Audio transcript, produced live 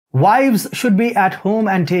Wives should be at home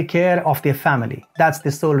and take care of their family. That's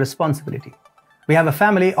the sole responsibility. We have a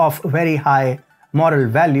family of very high moral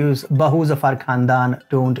values. Bahus of our khandan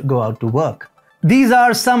don't go out to work. These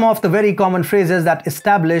are some of the very common phrases that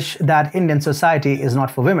establish that Indian society is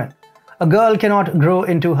not for women. A girl cannot grow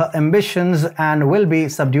into her ambitions and will be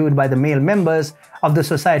subdued by the male members of the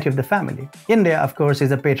society of the family. India, of course,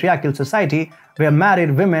 is a patriarchal society where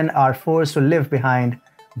married women are forced to live behind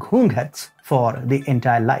ghungats for the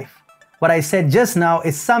entire life. What I said just now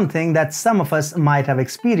is something that some of us might have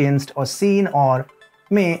experienced or seen or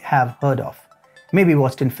may have heard of, maybe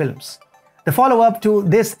watched in films. The follow-up to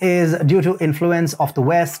this is due to influence of the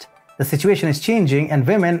West. The situation is changing and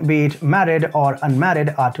women, be it married or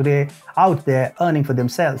unmarried, are today out there earning for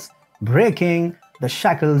themselves, breaking the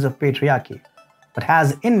shackles of patriarchy. But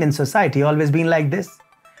has Indian society always been like this?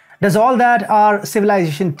 Does all that our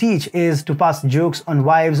civilization teach is to pass jokes on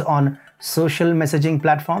wives on social messaging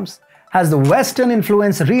platforms? Has the Western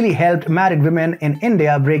influence really helped married women in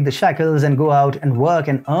India break the shackles and go out and work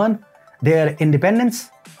and earn their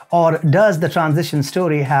independence? Or does the transition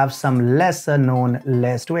story have some lesser known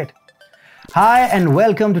layers to it? Hi and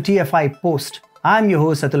welcome to TFIPost. I'm your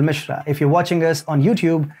host Atul Mishra. If you're watching us on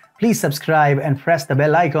YouTube, please subscribe and press the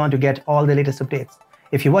bell icon to get all the latest updates.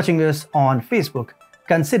 If you're watching us on Facebook,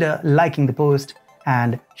 consider liking the post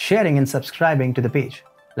and sharing and subscribing to the page.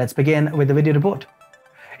 Let's begin with the video report.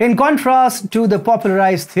 In contrast to the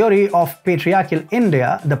popularized theory of patriarchal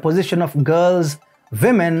India, the position of girls,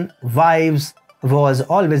 women, wives was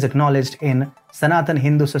always acknowledged in Sanatani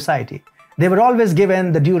Hindu society. They were always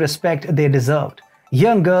given the due respect they deserved.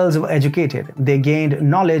 Young girls were educated. They gained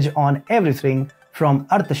knowledge on everything from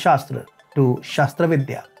Arthashastra to Shastra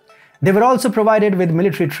Vidya. They were also provided with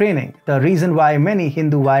military training, the reason why many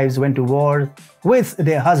Hindu wives went to war with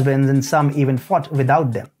their husbands and some even fought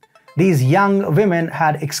without them. These young women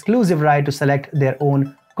had exclusive right to select their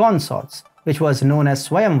own consorts, which was known as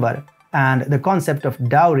Swayamvar, and the concept of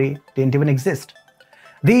dowry didn't even exist.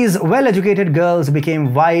 These well-educated girls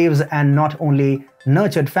became wives and not only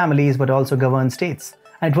nurtured families but also governed states.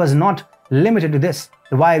 And it was not limited to this.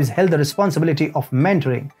 The wives held the responsibility of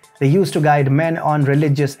mentoring. They used to guide men on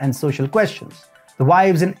religious and social questions. The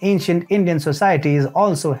wives in ancient Indian societies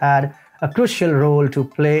also had a crucial role to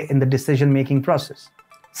play in the decision-making process.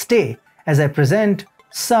 Stay as I present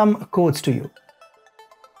some quotes to you.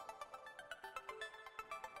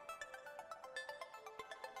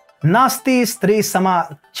 Nasti stri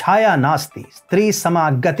sama chhaya nasti, stri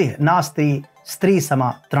sama gati nasti, stri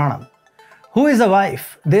sama tranam. Who is a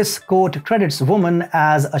wife? This quote credits woman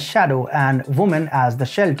as a shadow and woman as the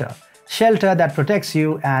shelter. Shelter that protects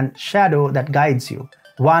you and shadow that guides you.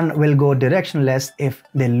 One will go directionless if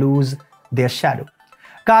they lose their shadow.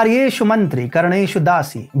 Karyeshu mantri karaneshu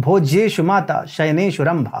dasi, bhojyeshu mata shayaneshu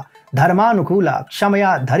rambha, dharmanukula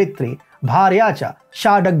kshamaya dharitri, bharyacha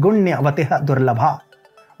shadagunya vatiha durlabha.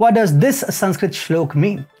 What does this Sanskrit shlok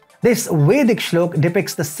mean? This Vedic shlok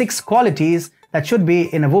depicts the 6 qualities that should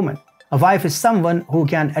be in a woman. A wife is someone who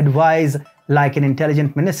can advise like an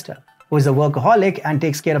intelligent minister, who is a workaholic and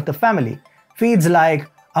takes care of the family, feeds like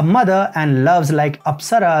a mother and loves like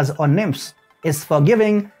apsaras or nymphs, is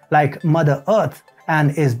forgiving like Mother Earth,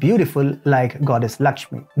 and is beautiful like Goddess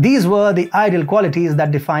Lakshmi. These were the ideal qualities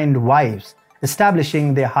that defined wives,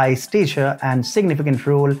 establishing their high stature and significant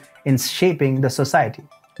role in shaping the society.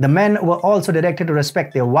 The men were also directed to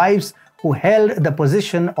respect their wives, who held the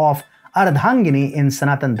position of Ardhangini in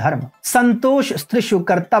Sanatan Dharma. Santosh strishu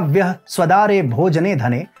kartavya swadare bhojane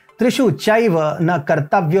dhane, trishu chaiva na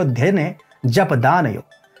kartavyo dhyane japadanayo.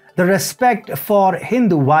 The respect for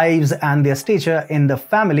Hindu wives and their stature in the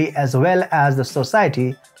family as well as the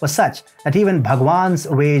society was such that even Bhagwans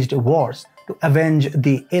waged wars to avenge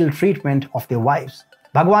the ill treatment of their wives.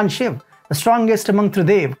 Bhagwan Shiv, the strongest among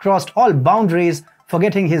Tridev, crossed all boundaries,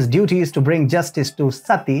 forgetting his duties to bring justice to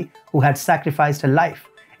Sati, who had sacrificed her life.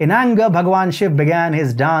 In anger, Bhagwan Shiv began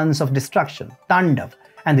his dance of destruction, Tandav,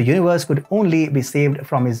 and the universe could only be saved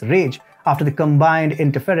from his rage after the combined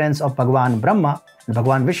interference of Bhagwan Brahma and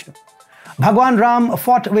Bhagwan Vishnu. Bhagwan Ram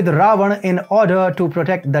fought with Ravan in order to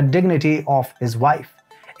protect the dignity of his wife.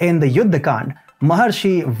 In the Yuddhakand,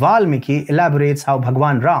 Maharshi Valmiki elaborates how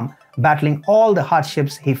Bhagwan Ram, battling all the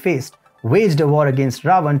hardships he faced, waged a war against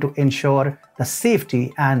Ravan to ensure the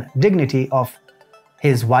safety and dignity of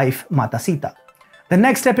his wife Mata Sita. The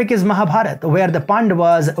next epic is Mahabharata, where the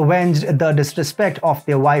Pandavas avenged the disrespect of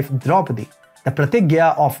their wife Draupadi. The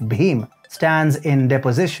Pratigya of Bhim stands in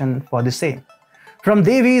deposition for the same. From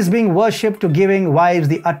Devis being worshipped to giving wives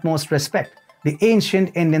the utmost respect, the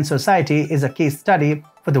ancient Indian society is a case study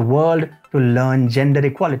for the world to learn gender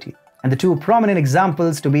equality. And the two prominent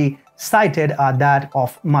examples to be cited are that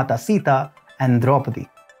of Mata Sita and Draupadi.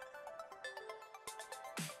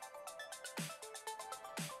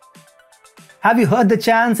 Have you heard the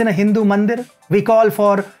chants in a Hindu mandir? We call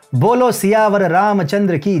for Bolo Siyawar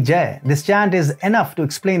Ramachandra Ki Jai. This chant is enough to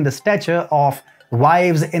explain the stature of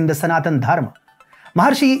wives in the Sanatana Dharma.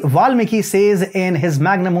 Maharshi Valmiki says in his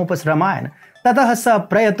magnum opus Ramayana, Tatah sa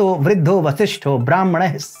prayato vriddho vasishto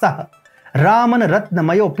brahmanah sah Raman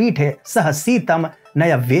ratnamayo pithe sah sitam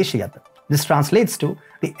naya veshayat. This translates to,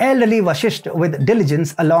 the elderly Vasishtha with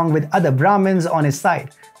diligence along with other Brahmins on his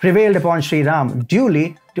side prevailed upon Sri Ram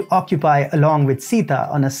duly to occupy along with Sita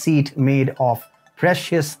on a seat made of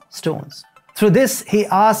precious stones. Through this, he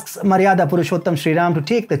asks Maryada Purushottam Sri Ram to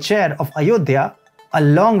take the chair of Ayodhya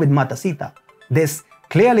along with Mata Sita. This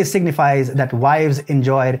clearly signifies that wives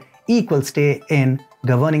enjoyed equal stay in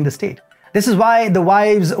governing the state. This is why the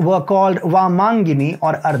wives were called Vamangini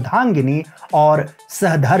or Ardhangini or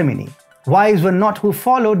Sahdharmini. Wives were not who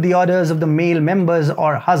followed the orders of the male members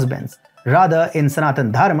or husbands. Rather, in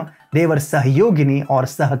Sanatana Dharma, they were Sahyogini or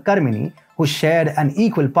Sahakarmini who shared an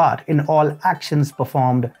equal part in all actions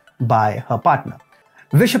performed by her partner.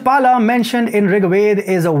 Vishapala, mentioned in Rigveda,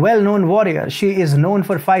 is a well-known warrior. She is known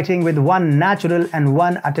for fighting with one natural and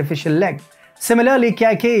one artificial leg. Similarly,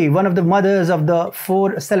 Kaikeyi, one of the mothers of the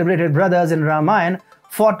four celebrated brothers in Ramayana,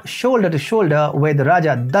 fought shoulder to shoulder with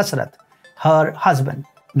Raja Dasrath, her husband.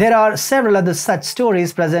 There are several other such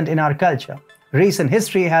stories present in our culture. Recent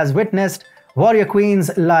history has witnessed warrior queens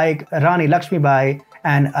like Rani Lakshmibai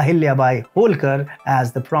and Ahilyabai Holkar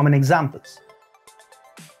as the prominent examples.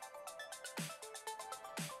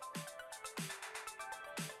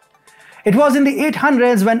 It was in the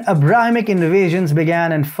 800s when Abrahamic invasions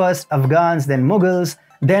began, and first Afghans, then Mughals,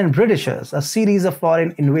 then Britishers. A series of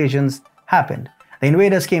foreign invasions happened. The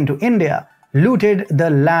invaders came to India, looted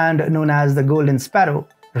the land known as the Golden Sparrow,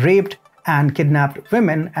 raped and kidnapped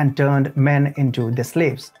women and turned men into their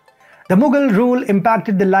slaves. The Mughal rule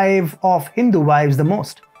impacted the life of Hindu wives the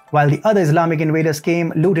most. While the other Islamic invaders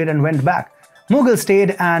came, looted and went back, Mughals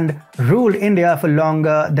stayed and ruled India for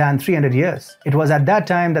longer than 300 years. It was at that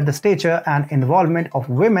time that the stature and involvement of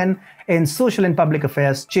women in social and public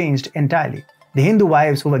affairs changed entirely. The Hindu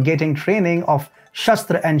wives who were getting training of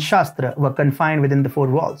Shastra and Shastra were confined within the four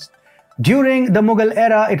walls. During the Mughal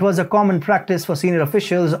era, it was a common practice for senior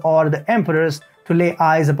officials or the emperors to lay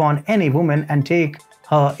eyes upon any woman and take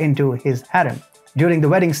her into his harem. During the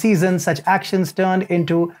wedding season, such actions turned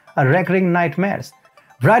into a recurring nightmares.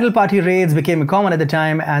 Bridal party raids became common at the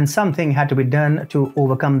time, and something had to be done to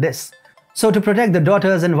overcome this. So to protect the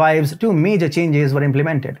daughters and wives, two major changes were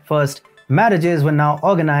implemented. First, marriages were now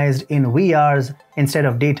organized in wee hours instead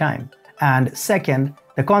of daytime. And second,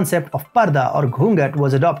 the concept of parda or ghungat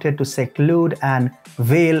was adopted to seclude and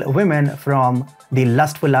veil women from the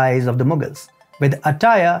lustful eyes of the Mughals. With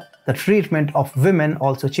attire, the treatment of women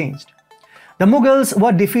also changed. The Mughals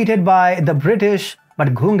were defeated by the British,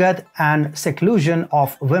 but ghungat and seclusion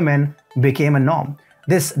of women became a norm.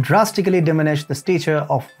 This drastically diminished the stature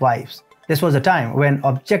of wives. This was a time when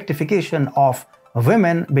objectification of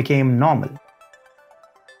women became normal.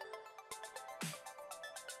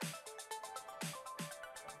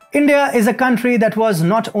 India is a country that was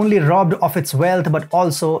not only robbed of its wealth but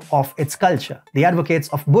also of its culture. The advocates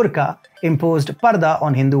of burqa imposed parda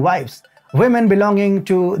on Hindu wives. Women belonging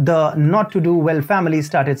to the not-to-do-well family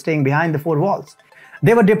started staying behind the four walls.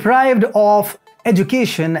 They were deprived of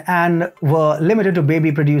education and were limited to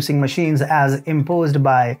baby-producing machines as imposed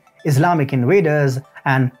by Islamic invaders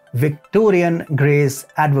and Victorian Greys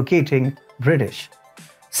advocating British.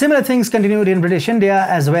 Similar things continued in British India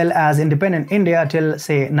as well as independent India till,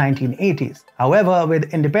 say, 1980s. However,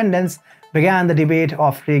 with independence began the debate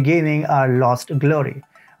of regaining our lost glory.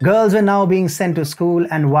 Girls were now being sent to school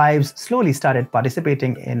and wives slowly started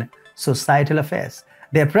participating in societal affairs.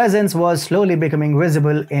 Their presence was slowly becoming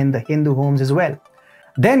visible in the Hindu homes as well.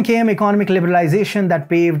 Then came economic liberalization that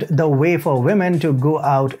paved the way for women to go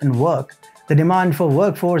out and work. The demand for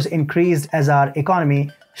workforce increased as our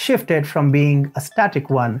economy shifted from being a static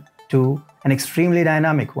one to an extremely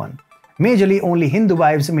dynamic one. Majorly, only Hindu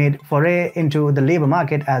wives made foray into the labor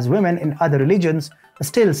market, as women in other religions were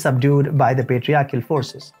still subdued by the patriarchal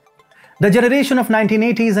forces. The generation of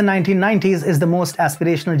 1980s and 1990s is the most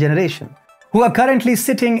aspirational generation, who are currently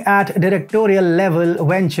sitting at directorial level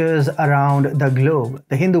ventures around the globe.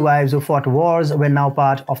 The Hindu wives who fought wars were now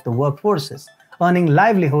part of the workforces, earning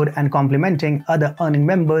livelihood and complementing other earning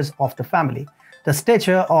members of the family. The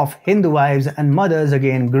stature of Hindu wives and mothers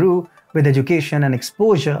again grew with education and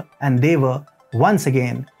exposure, and they were once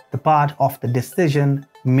again the part of the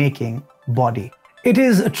decision-making body. It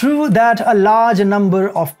is true that a large number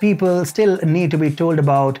of people still need to be told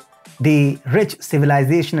about the rich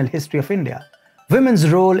civilizational history of India. Women's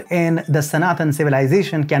role in the Sanatani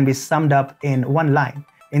civilization can be summed up in one line.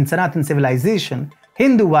 In Sanatani civilization,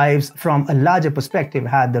 Hindu wives from a larger perspective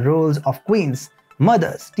had the roles of queens,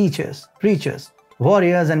 mothers, teachers, preachers,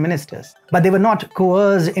 warriors and ministers. But they were not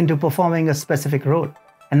coerced into performing a specific role.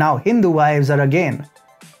 And now Hindu wives are again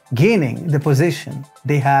gaining the position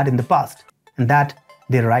they had in the past, and that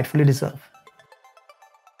they rightfully deserve.